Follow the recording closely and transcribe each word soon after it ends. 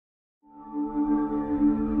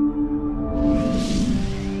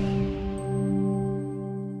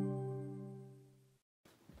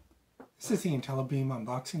This is the Intellibeam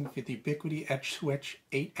unboxing for the Ubiquiti EdgeSwitch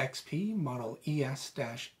 8XP, model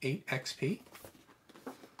ES-8XP.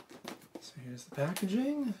 So here's the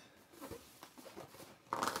packaging.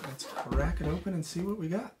 Let's crack it open and see what we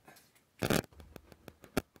got.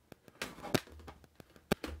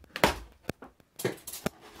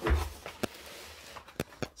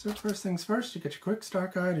 So first things first, you get your quick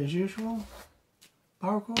start guide as usual,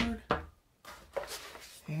 power cord,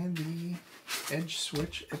 and the edge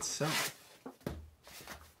switch itself.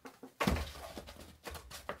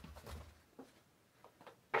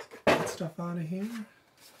 Let's get that stuff out of here.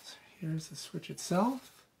 So here's the switch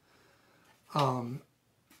itself.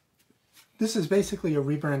 This is basically a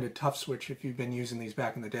rebranded TOUGHSwitch if you've been using these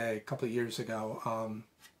back in the day, a couple of years ago,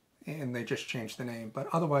 and they just changed the name. But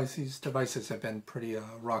otherwise, these devices have been pretty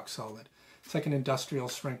rock solid. It's like an industrial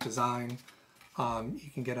strength design. You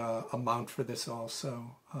can get a mount for this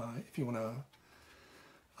also if you want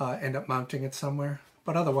to end up mounting it somewhere.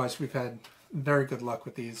 But otherwise, we've had very good luck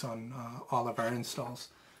with these on all of our installs.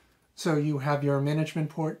 So you have your management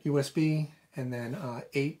port USB, and then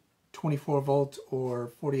 8 24-volt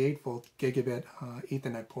or 48-volt gigabit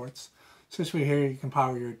Ethernet ports. So this way here you can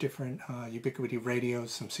power your different Ubiquiti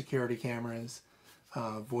radios, some security cameras,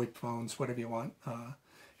 VoIP phones, whatever you want.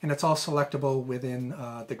 And it's all selectable within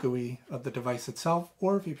the GUI of the device itself,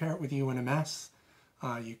 or if you pair it with UNMS,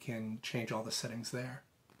 you can change all the settings there.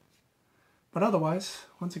 But otherwise,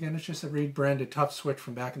 once again, it's just a rebranded TOUGHSwitch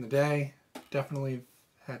from back in the day. Definitely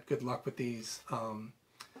had good luck with these.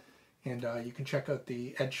 And you can check out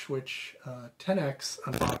the EdgeSwitch 10X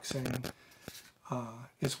unboxing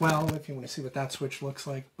as well if you want to see what that switch looks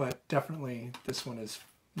like. But definitely this one is,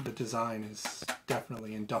 the design is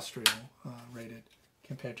definitely industrial rated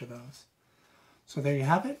compared to those. So there you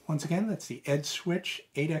have it. Once again, that's the EdgeSwitch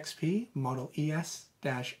 8XP, model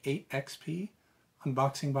ES-8XP,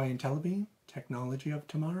 unboxing by Intellibeam, technology of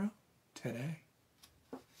tomorrow, today.